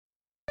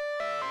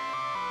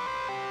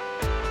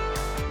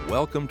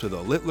Welcome to the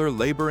Littler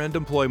Labor and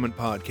Employment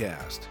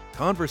Podcast,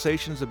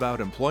 conversations about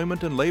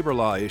employment and labor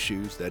law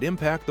issues that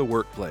impact the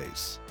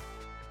workplace.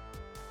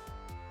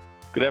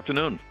 Good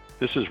afternoon.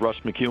 This is Russ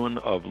McEwen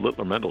of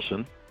Littler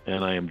Mendelson,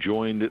 and I am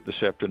joined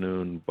this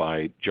afternoon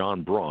by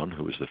John Braun,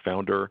 who is the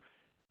founder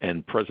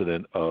and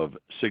president of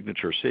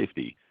Signature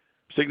Safety.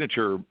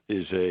 Signature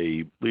is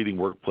a leading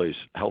workplace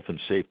health and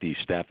safety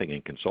staffing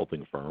and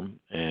consulting firm,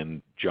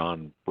 and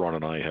John Braun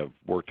and I have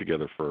worked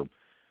together for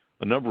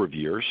a number of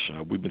years.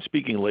 We've been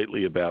speaking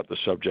lately about the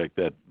subject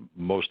that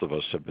most of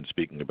us have been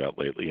speaking about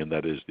lately, and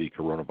that is the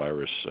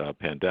coronavirus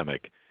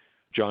pandemic.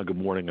 John, good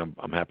morning.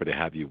 I'm happy to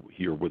have you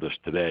here with us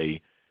today.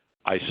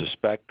 I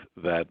suspect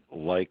that,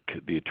 like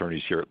the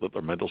attorneys here at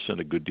Littler Mendelson,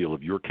 a good deal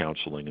of your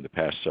counseling in the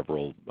past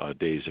several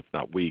days, if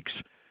not weeks,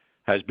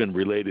 has been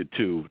related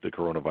to the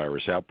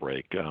coronavirus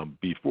outbreak.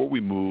 Before we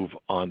move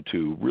on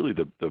to really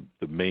the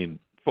main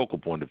focal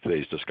point of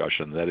today's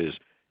discussion, that is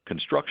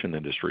construction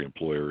industry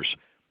employers,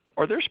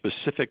 are there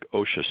specific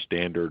OSHA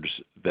standards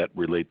that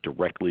relate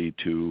directly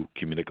to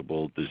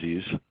communicable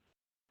disease?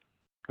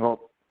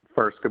 Well,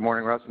 first, good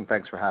morning, Russ, and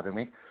thanks for having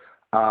me.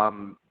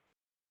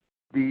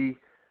 The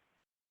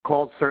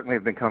calls certainly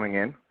have been coming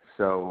in,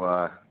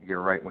 so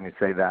you're right when you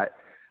say that.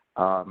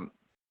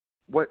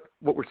 What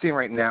we're seeing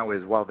right now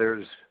is while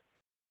there's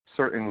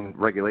certain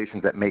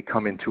regulations that may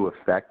come into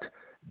effect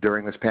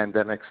during this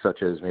pandemic,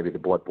 such as maybe the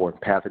bloodborne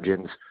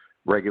pathogens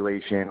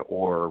regulation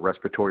or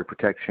respiratory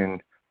protection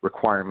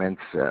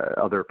requirements,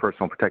 other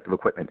personal protective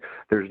equipment,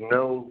 there's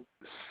no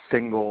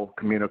single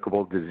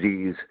communicable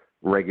disease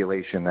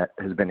regulation that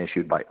has been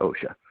issued by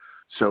OSHA.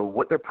 So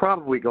what they're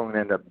probably going to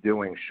end up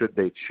doing, should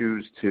they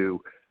choose to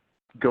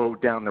go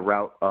down the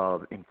route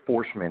of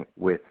enforcement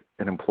with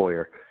an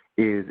employer,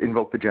 is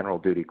invoke the general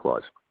duty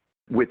clause,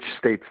 which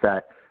states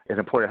that an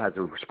employer has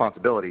a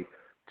responsibility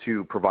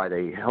to provide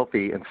a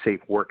healthy and safe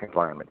work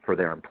environment for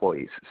their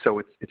employees. So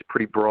it's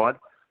pretty broad.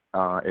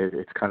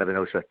 It's kind of an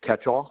OSHA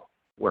catch-all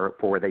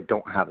where they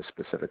don't have a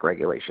specific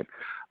regulation.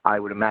 I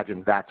would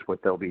imagine that's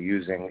what they'll be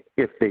using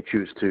if they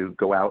choose to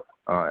go out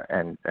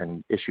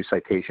and issue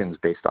citations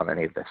based on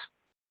any of this.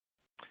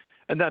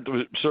 And that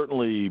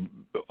certainly,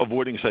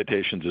 avoiding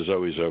citations is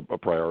always a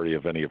priority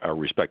of any of our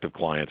respective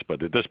clients.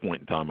 But at this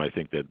point in time, I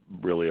think that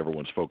really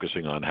everyone's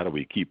focusing on how do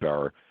we keep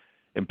our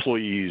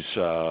employees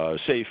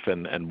safe,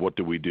 and what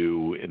do we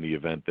do in the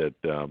event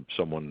that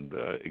someone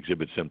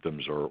exhibits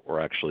symptoms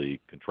or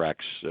actually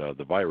contracts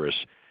the virus.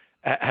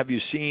 Have you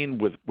seen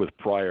with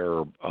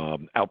prior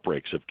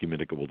outbreaks of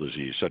communicable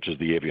disease, such as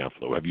the avian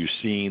flu, have you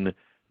seen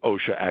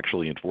OSHA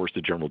actually enforce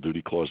the general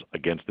duty clause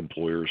against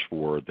employers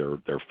for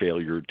their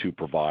failure to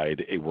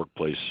provide a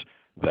workplace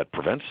that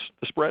prevents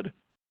the spread?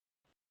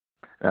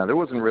 There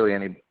wasn't really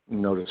any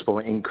noticeable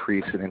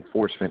increase in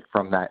enforcement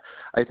from that.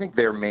 I think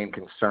their main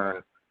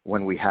concern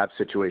when we have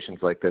situations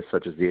like this,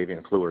 such as the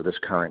avian flu or this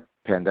current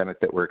pandemic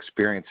that we're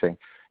experiencing,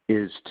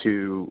 is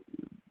to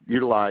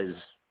utilize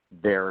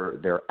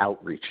their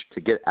outreach,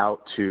 to get out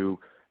to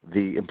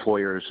the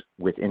employers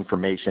with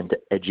information, to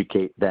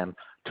educate them,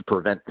 to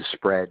prevent the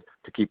spread,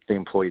 to keep the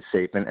employees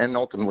safe. And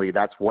ultimately,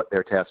 that's what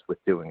they're tasked with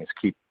doing,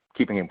 is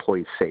keeping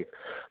employees safe.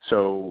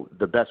 So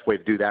the best way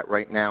to do that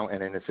right now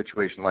and in a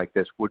situation like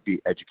this would be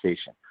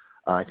education.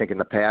 I think in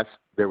the past,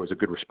 there was a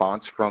good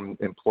response from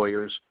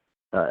employers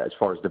as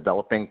far as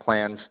developing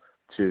plans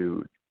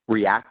to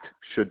react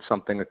should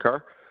something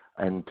occur,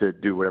 and to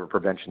do whatever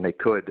prevention they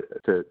could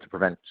to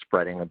prevent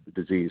spreading of the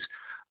disease.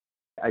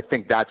 I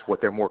think that's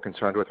what they're more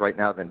concerned with right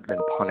now than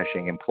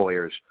punishing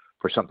employers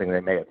for something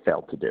they may have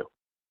failed to do.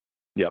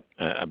 Yep,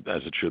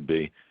 as it should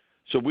be.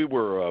 So we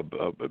were,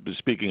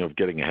 speaking of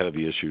getting ahead of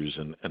the issues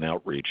and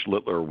outreach,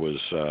 Littler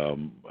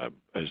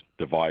has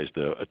devised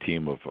a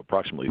team of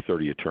approximately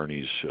 30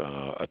 attorneys,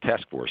 a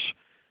task force,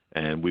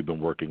 and we've been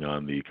working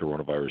on the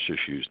coronavirus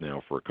issues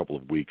now for a couple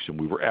of weeks,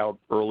 and we were out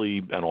early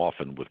and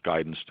often with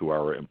guidance to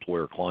our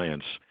employer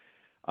clients,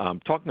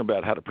 talking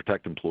about how to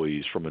protect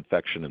employees from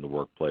infection in the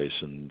workplace,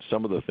 and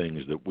some of the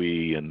things that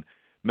we and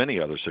many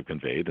others have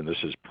conveyed, and this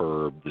is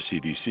per the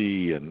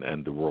CDC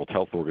and the World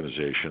Health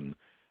Organization.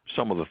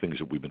 Some of the things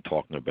that we've been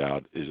talking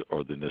about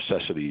are the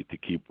necessity to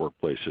keep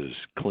workplaces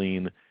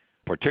clean,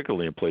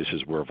 particularly in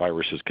places where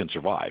viruses can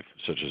survive,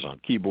 such as on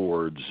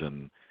keyboards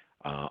and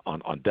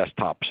on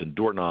desktops and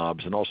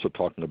doorknobs, and also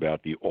talking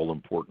about the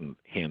all-important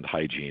hand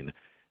hygiene.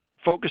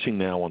 Focusing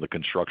now on the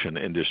construction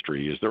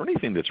industry, is there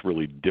anything that's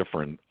really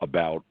different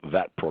about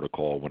that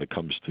protocol when it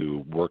comes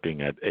to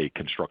working at a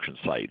construction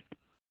site?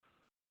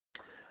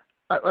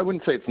 I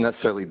wouldn't say it's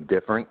necessarily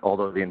different,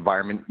 although the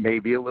environment may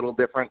be a little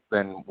different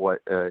than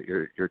what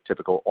your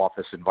typical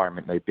office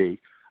environment may be.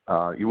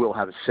 You will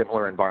have a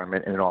similar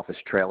environment in an office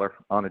trailer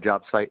on a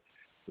job site.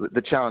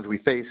 The challenge we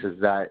face is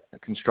that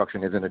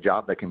construction isn't a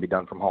job that can be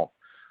done from home.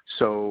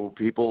 So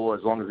people, as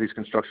long as these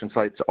construction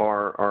sites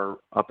are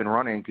up and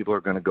running, people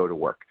are going to go to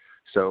work.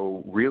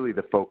 So really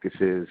the focus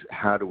is,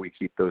 how do we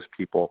keep those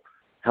people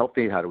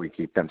healthy? How do we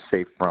keep them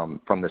safe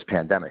from this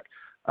pandemic?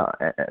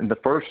 And the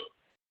first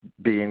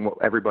being what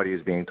everybody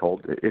is being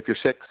told: if you're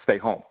sick, stay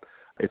home.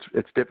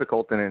 It's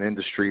difficult in an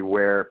industry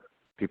where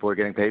People are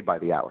getting paid by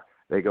the hour.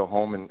 They go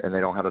home and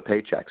they don't have a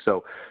paycheck.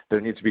 So there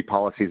needs to be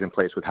policies in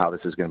place with how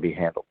this is going to be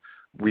handled.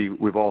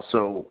 We've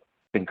also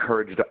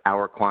encouraged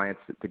our clients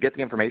to get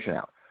the information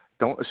out.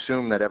 Don't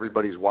assume that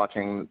everybody's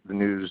watching the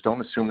news. Don't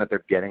assume that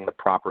they're getting the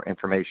proper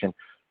information.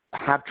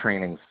 Have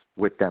trainings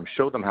with them.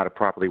 Show them how to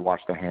properly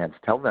wash their hands.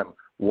 Tell them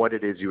what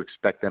it is you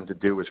expect them to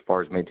do as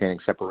far as maintaining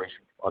separation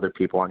from other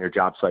people on your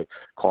job site,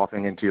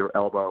 coughing into your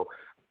elbow,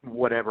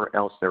 whatever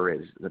else there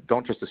is.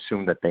 Don't just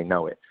assume that they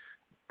know it.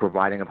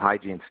 Providing of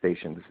hygiene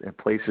stations and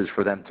places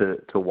for them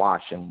to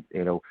wash. And,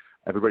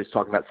 everybody's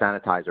talking about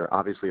sanitizer.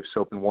 Obviously, if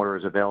soap and water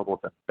is available,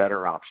 it's a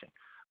better option.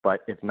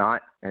 But if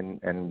not,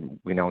 and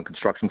we know in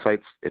construction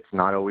sites, it's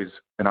not always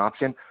an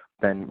option,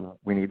 then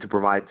we need to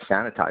provide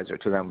sanitizer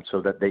to them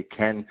so that they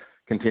can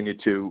continue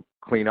to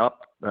clean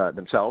up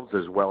themselves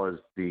as well as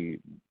the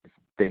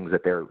things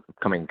that they're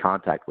coming in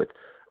contact with.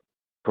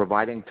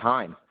 Providing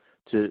time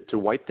to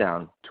wipe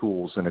down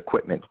tools and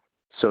equipment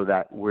so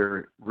that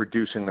we're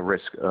reducing the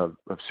risk of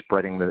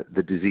spreading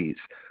the disease.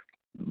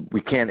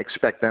 We can't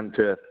expect them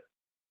to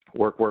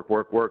work,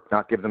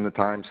 not give them the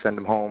time, send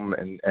them home,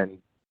 and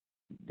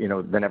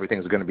then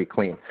everything's going to be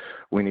clean.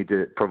 We need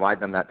to provide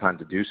them that time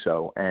to do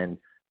so. And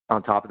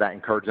on top of that,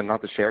 encourage them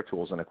not to share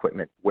tools and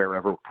equipment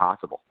wherever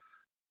possible.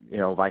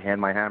 If I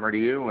hand my hammer to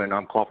you and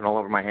I'm coughing all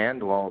over my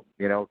hand, well,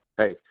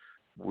 hey,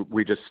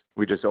 we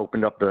just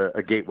opened up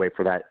a gateway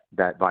for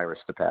that virus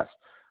to pass.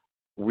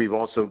 We've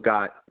also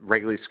got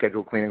regularly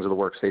scheduled cleanings of the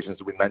workstations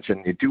that we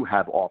mentioned. You do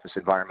have office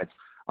environments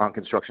on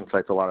construction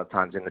sites a lot of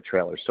times in the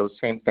trailers. So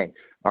same thing.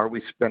 Are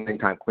we spending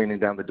time cleaning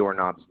down the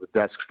doorknobs, the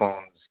desk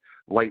phones,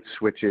 light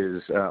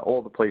switches,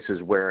 all the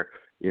places where,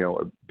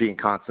 being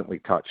constantly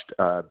touched,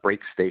 break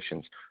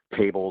stations,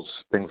 tables,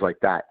 things like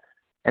that.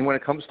 And when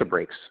it comes to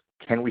breaks,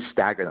 can we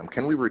stagger them?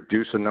 Can we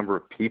reduce the number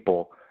of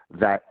people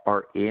that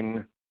are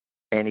in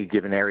any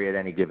given area at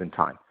any given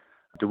time?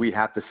 Do we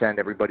have to send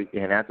everybody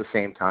in at the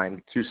same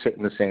time to sit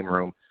in the same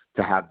room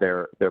to have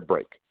their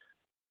break?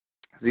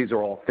 These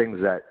are all things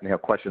that,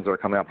 questions are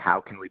coming up.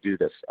 How can we do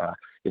this?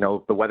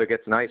 If the weather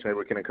gets nice, maybe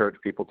we can encourage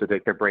people to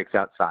take their breaks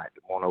outside.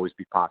 It won't always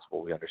be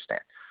possible, we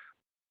understand.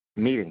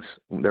 Meetings,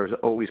 there's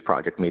always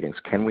project meetings.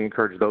 Can we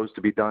encourage those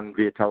to be done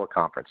via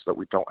teleconference so that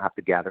we don't have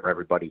to gather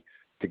everybody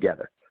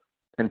together?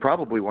 And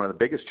probably one of the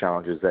biggest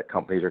challenges that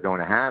companies are going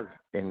to have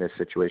in this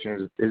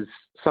situation is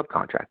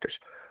subcontractors.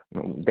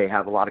 They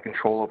have a lot of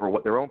control over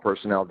what their own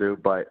personnel do,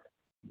 but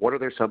what are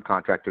their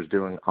subcontractors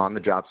doing on the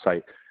job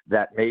site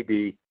that may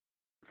be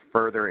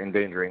further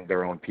endangering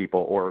their own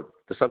people or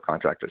the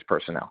subcontractors'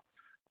 personnel?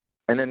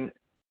 And then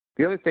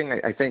the other thing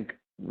I think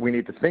we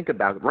need to think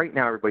about, right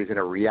now everybody's in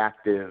a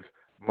reactive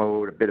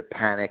mode, a bit of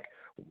panic,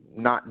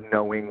 not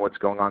knowing what's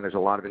going on. There's a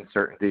lot of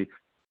uncertainty.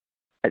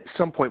 At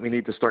some point, we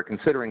need to start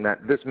considering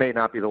that this may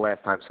not be the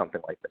last time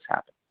something like this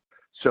happens.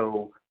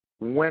 So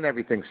when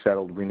everything's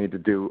settled, we need to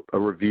do a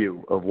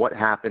review of what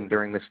happened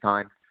during this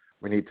time.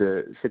 We need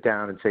to sit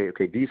down and say,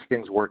 okay, these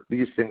things worked,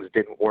 these things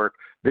didn't work,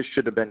 this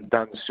should have been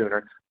done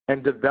sooner,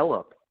 and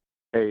develop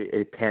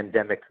a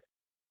pandemic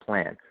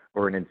plan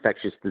or an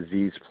infectious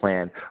disease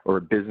plan or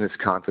a business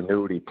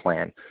continuity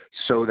plan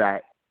so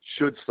that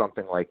should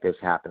something like this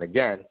happen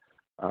again,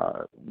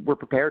 we're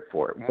prepared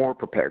for it, more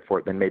prepared for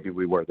it than maybe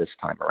we were this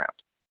time around.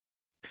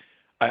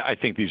 I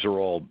think these are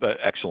all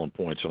excellent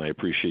points, and I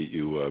appreciate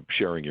you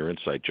sharing your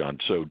insight, John.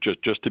 So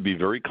just to be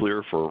very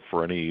clear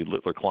for any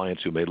Littler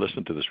clients who may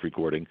listen to this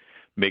recording,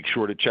 make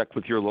sure to check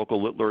with your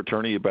local Littler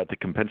attorney about the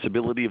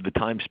compensability of the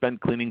time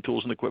spent cleaning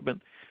tools and equipment.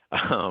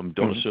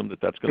 Don't assume that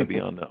that's going to be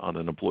on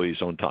an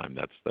employee's own time.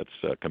 That's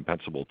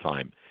compensable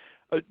time.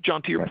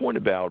 John, to your point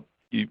about,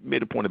 you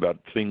made a point about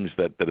things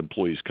that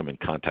employees come in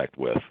contact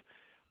with.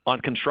 On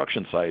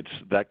construction sites,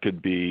 that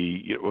could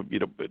be,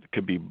 it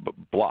could be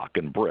block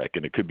and brick,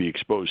 and it could be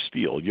exposed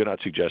steel. You're not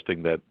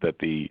suggesting that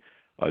the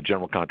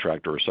general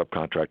contractor or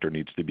subcontractor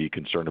needs to be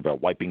concerned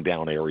about wiping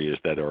down areas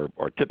that are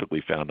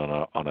typically found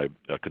on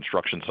a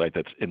construction site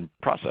that's in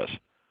process.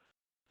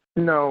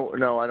 No,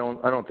 I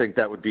don't think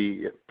that would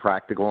be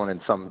practical, and in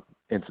some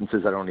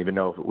instances, I don't even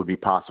know if it would be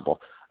possible.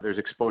 There's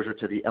exposure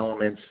to the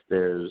elements.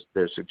 There's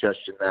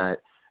suggestion that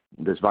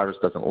this virus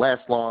doesn't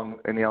last long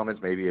in the elements,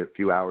 maybe a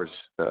few hours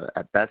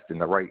at best in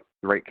the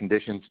right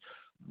conditions.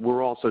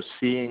 We're also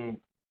seeing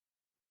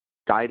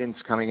guidance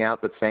coming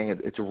out that's saying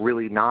it's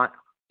really not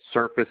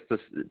surface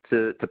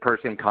to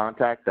person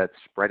contact that's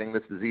spreading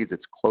this disease.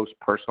 It's close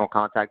personal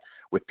contact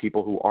with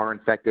people who are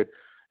infected.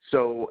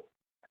 So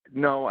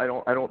no, I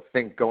don't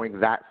think going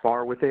that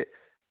far with it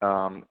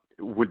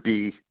would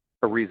be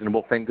a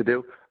reasonable thing to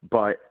do.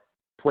 But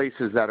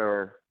places that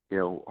are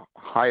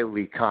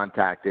highly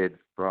contacted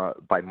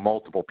by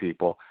multiple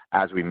people,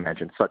 as we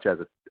mentioned, such as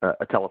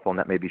a telephone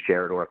that may be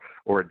shared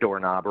or a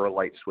doorknob or a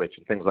light switch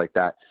and things like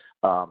that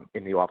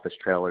in the office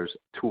trailers,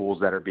 tools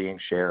that are being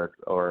shared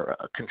or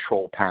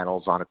control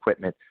panels on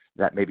equipment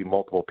that maybe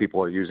multiple people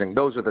are using.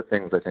 Those are the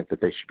things I think that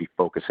they should be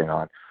focusing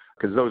on,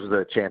 because those are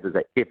the chances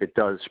that if it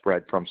does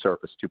spread from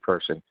surface to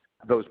person,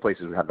 those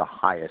places would have the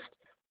highest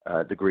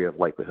degree of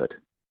likelihood.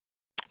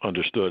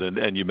 Understood.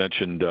 And you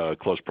mentioned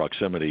close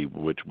proximity,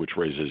 which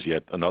raises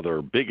yet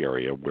another big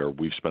area where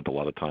we've spent a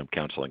lot of time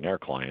counseling our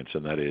clients,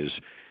 and that is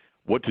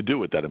what to do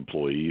with that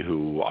employee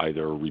who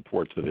either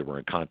reports that they were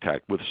in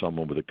contact with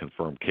someone with a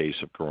confirmed case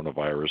of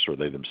coronavirus or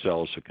they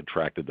themselves have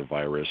contracted the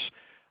virus.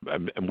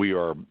 And we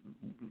are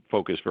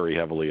focused very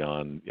heavily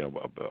on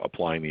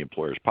applying the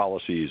employer's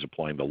policies,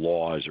 applying the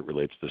law as it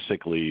relates to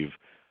sick leave,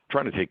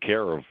 trying to take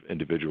care of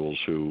individuals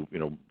who,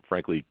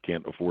 frankly,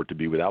 can't afford to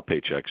be without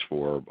paychecks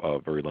for a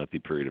very lengthy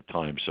period of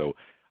time. So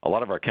a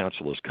lot of our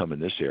counselors come in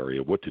this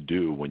area, what to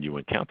do when you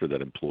encounter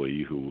that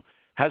employee who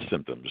has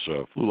symptoms,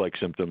 flu-like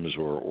symptoms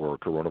or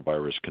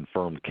coronavirus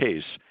confirmed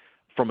case.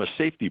 From a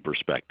safety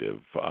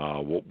perspective,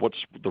 what's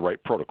the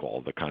right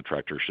protocol the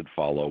contractor should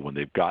follow when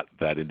they've got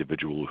that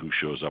individual who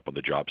shows up on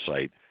the job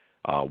site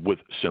with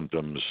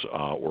symptoms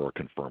or a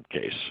confirmed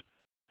case?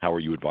 How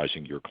are you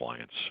advising your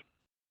clients?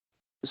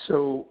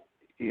 So,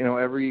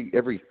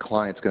 every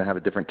client's going to have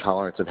a different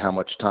tolerance of how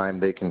much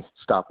time they can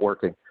stop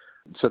working.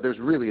 So there's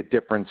really a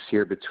difference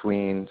here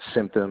between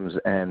symptoms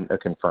and a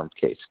confirmed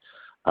case.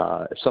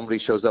 If somebody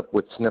shows up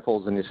with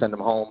sniffles and you send them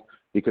home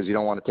because you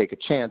don't want to take a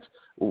chance,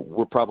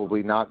 we're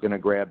probably not going to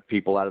grab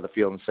people out of the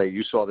field and say,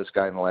 you saw this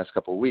guy in the last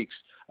couple of weeks,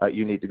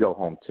 you need to go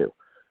home too.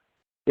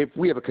 If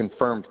we have a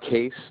confirmed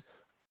case,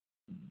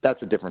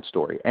 that's a different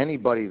story.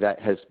 Anybody that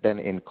has been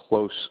in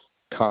close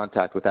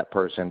contact with that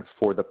person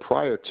for the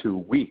prior 2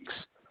 weeks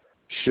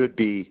should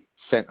be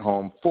sent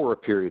home for a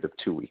period of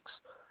 2 weeks,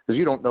 because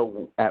you don't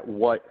know at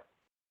what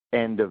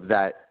end of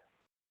that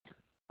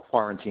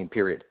quarantine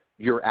period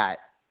you're at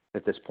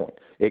this point.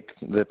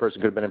 The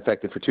person could have been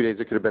infected for 2 days.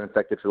 It could have been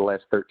infected for the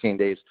last 13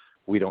 days.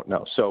 We don't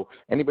know. So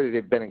anybody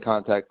they've been in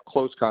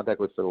close contact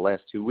with for the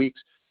last 2 weeks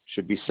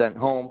should be sent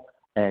home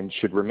and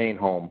should remain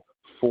home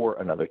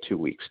for another 2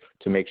 weeks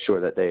to make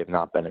sure that they have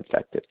not been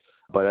infected.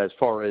 But as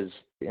far as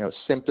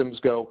symptoms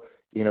go,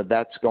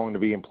 that's going to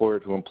be employer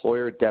to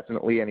employer.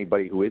 Definitely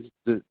anybody who is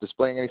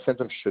displaying any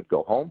symptoms should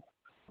go home.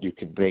 You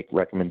can make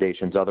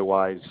recommendations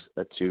otherwise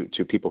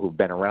to people who've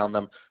been around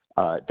them.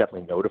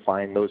 Definitely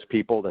notifying those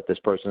people that this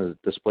person has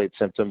displayed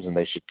symptoms and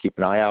they should keep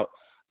an eye out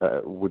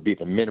would be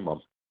the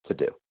minimum to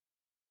do.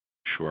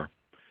 Sure.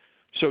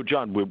 So,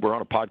 John, we're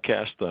on a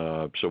podcast,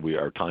 so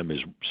our time is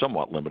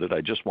somewhat limited.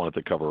 I just wanted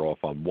to cover off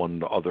on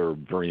one other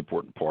very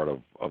important part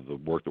of the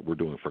work that we're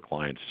doing for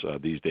clients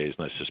these days,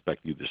 and I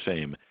suspect you the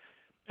same,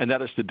 and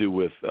that is to do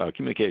with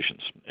communications.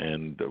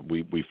 And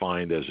we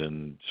find, as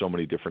in so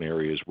many different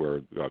areas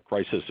where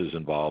crisis is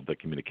involved,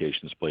 that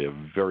communications play a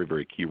very,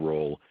 very key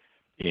role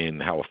in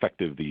how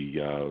effective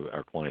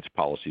our clients'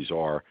 policies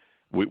are.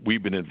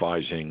 We've been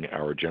advising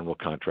our general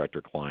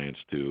contractor clients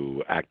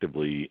to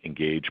actively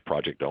engage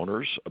project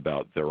owners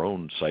about their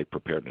own site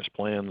preparedness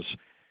plans.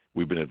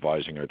 We've been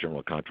advising our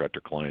general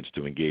contractor clients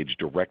to engage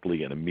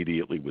directly and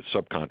immediately with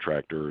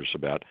subcontractors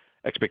about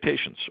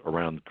expectations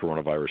around the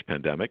coronavirus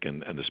pandemic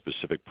and the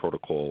specific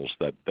protocols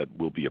that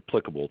will be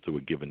applicable to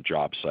a given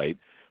job site.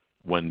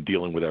 When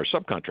dealing with our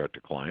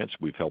subcontractor clients,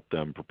 we've helped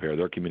them prepare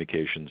their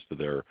communications to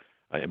their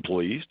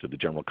employees, to the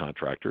general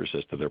contractors,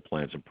 as to their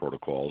plans and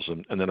protocols.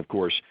 And then, of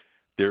course,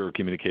 there are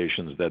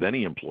communications that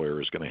any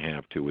employer is going to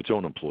have to its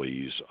own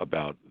employees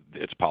about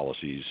its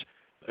policies,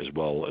 as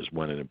well as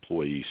when an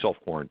employee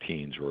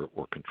self-quarantines or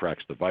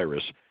contracts the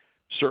virus.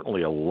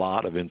 Certainly a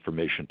lot of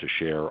information to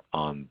share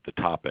on the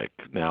topic.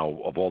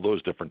 Now, of all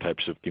those different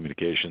types of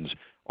communications,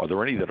 are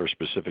there any that are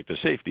specific to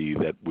safety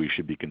that we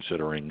should be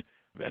considering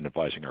and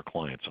advising our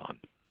clients on?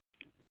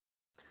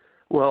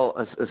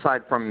 Well,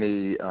 aside from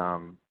the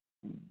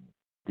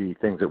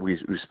things that we've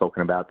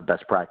spoken about, the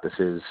best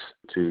practices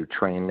to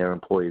train their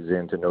employees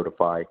in, to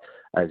notify,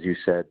 as you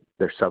said,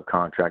 their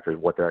subcontractors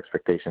what their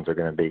expectations are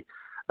going to be.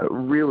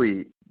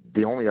 Really,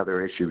 the only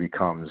other issue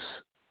becomes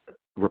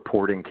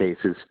reporting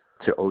cases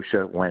to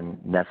OSHA when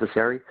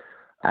necessary,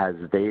 as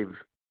they've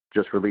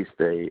just released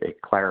a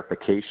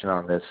clarification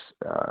on this.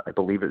 I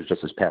believe it was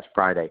just this past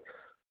Friday,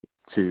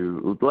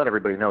 to let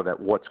everybody know that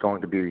what's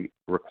going to be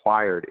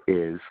required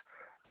is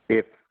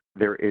if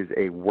there is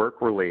a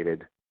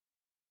work-related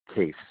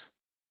case,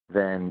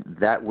 then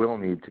that will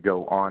need to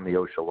go on the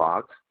OSHA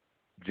logs,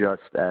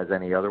 just as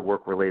any other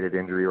work-related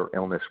injury or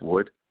illness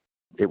would.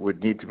 It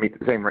would need to meet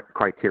the same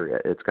criteria.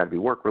 It's got to be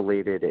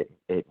work-related.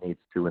 It needs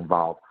to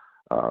involve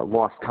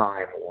lost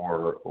time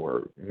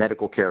or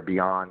medical care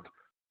beyond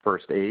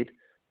first aid.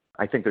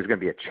 I think there's going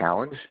to be a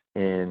challenge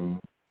in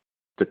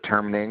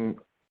determining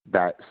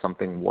that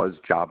something was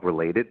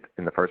job-related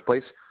in the first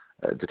place,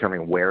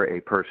 determining where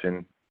a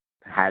person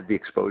had the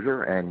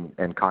exposure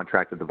and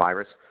contracted the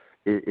virus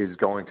is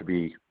going to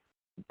be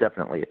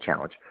definitely a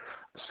challenge.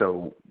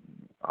 So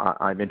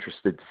I'm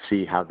interested to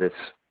see how this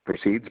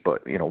proceeds.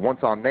 But, once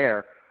on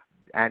there,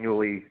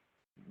 annually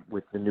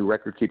with the new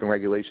record-keeping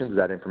regulations,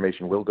 that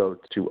information will go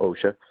to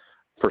OSHA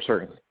for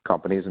certain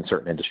companies and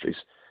certain industries.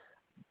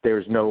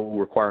 There's no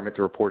requirement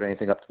to report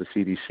anything up to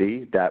the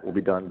CDC. That will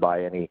be done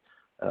by any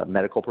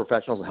medical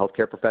professionals and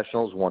healthcare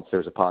professionals once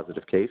there's a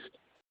positive case.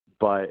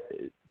 But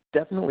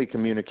definitely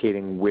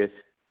communicating with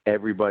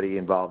everybody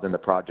involved in the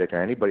project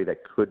or anybody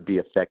that could be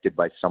affected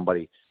by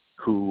somebody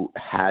who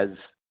has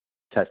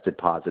tested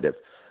positive,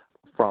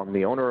 from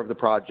the owner of the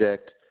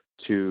project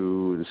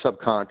to the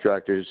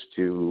subcontractors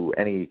to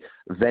any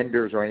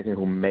vendors or anything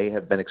who may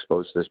have been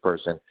exposed to this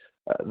person.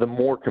 The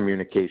more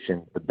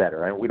communication, the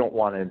better. And we don't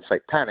want to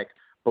incite panic,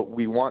 but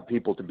we want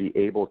people to be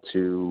able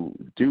to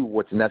do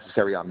what's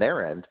necessary on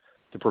their end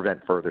to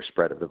prevent further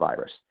spread of the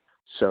virus.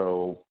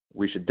 So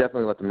we should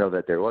definitely let them know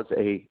that there was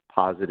a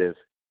positive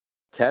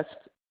test.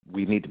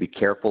 We need to be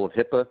careful of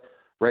HIPAA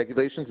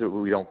regulations, that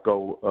we don't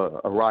go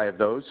awry of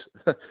those.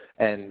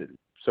 And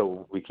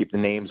so we keep the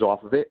names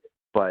off of it,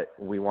 but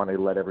we want to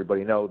let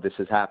everybody know this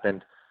has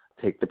happened.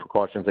 Take the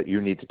precautions that you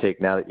need to take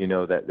now that you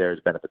know that there's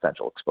been a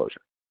potential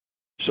exposure.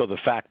 So the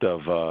fact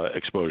of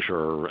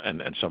exposure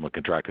and someone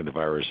contracting the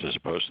virus as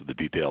opposed to the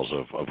details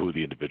of who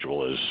the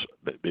individual is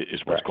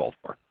what's Correct. Called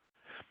for.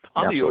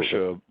 On Absolutely. the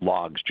OSHA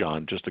logs,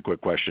 John, just a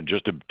quick question,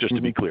 just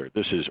to be clear,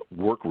 this is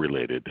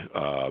work-related,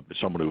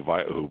 someone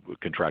who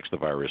contracts the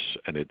virus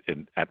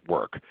at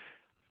work.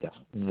 Yes.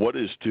 What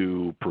is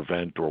to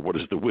prevent, or what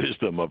is the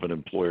wisdom of an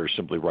employer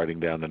simply writing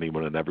down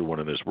anyone and everyone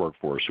in his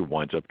workforce who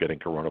winds up getting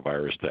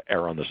coronavirus to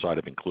err on the side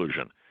of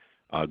inclusion?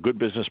 Good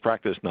business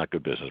practice, not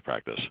good business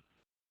practice?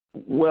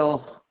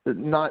 Well,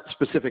 not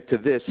specific to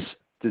this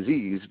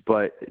disease,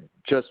 but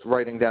just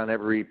writing down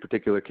every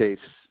particular case,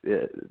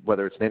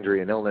 whether it's an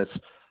injury, an illness,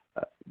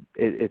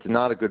 it's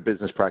not a good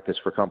business practice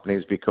for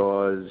companies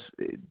because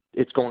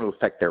it's going to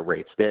affect their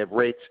rates. They have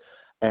rates,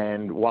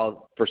 and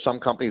while for some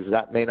companies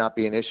that may not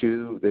be an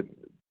issue,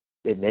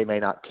 they may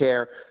not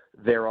care,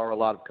 there are a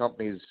lot of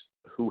companies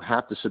who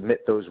have to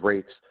submit those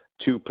rates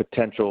to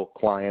potential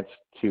clients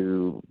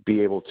to be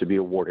able to be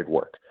awarded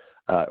work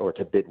or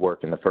to bid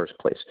work in the first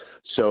place.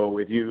 So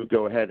if you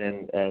go ahead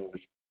and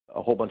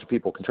a whole bunch of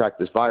people contract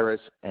this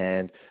virus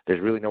and there's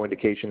really no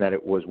indication that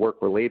it was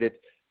work-related,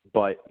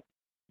 but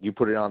you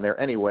put it on there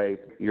anyway,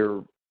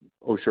 your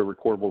OSHA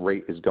recordable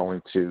rate is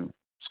going to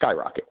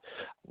skyrocket.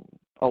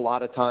 A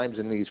lot of times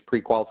in these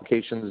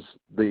pre-qualifications,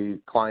 the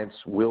clients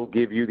will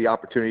give you the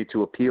opportunity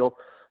to appeal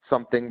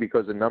something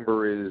because the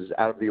number is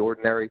out of the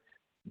ordinary,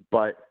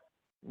 but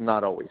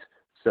not always.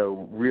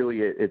 So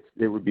really it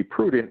would be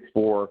prudent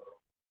for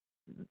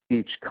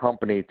each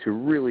company to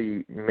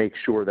really make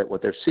sure that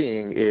what they're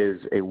seeing is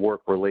a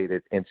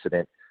work-related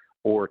incident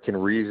or can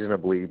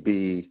reasonably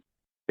be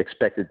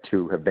expected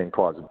to have been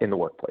caused in the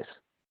workplace.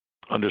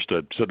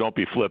 Understood. So don't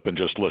be flip and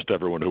just list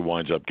everyone who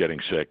winds up getting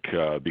sick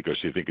because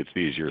you think it's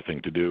the easier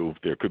thing to do.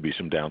 There could be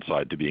some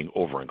downside to being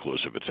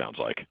over-inclusive, it sounds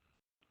like.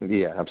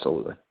 Yeah,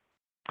 absolutely.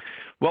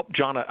 Well,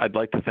 John, I'd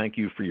like to thank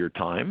you for your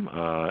time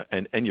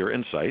and your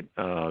insight.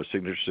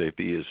 Signature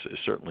Safety is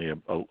certainly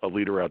a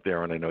leader out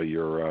there, and I know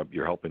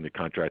you're helping the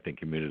contracting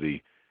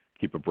community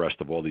keep abreast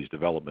of all these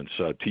developments.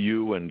 To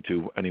you and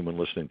to anyone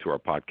listening to our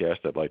podcast,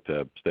 I'd like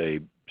to stay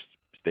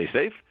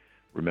safe.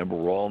 Remember,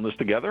 we're all in this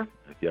together.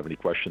 If you have any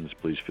questions,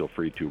 please feel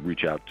free to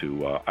reach out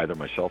to either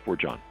myself or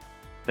John.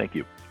 Thank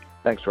you.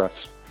 Thanks, Russ.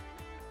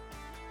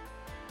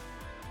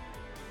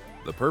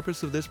 The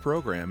purpose of this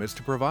program is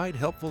to provide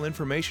helpful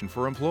information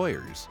for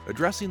employers,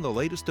 addressing the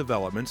latest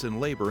developments in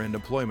labor and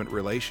employment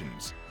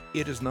relations.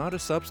 It is not a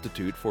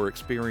substitute for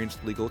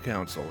experienced legal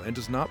counsel and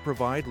does not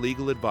provide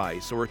legal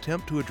advice or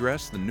attempt to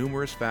address the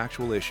numerous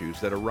factual issues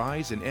that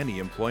arise in any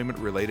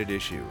employment-related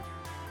issue.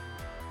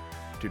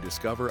 To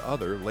discover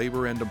other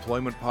labor and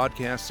employment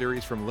podcast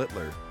series from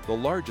Littler, the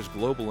largest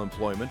global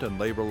employment and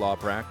labor law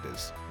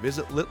practice,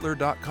 visit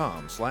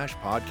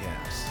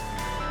littler.com/podcasts.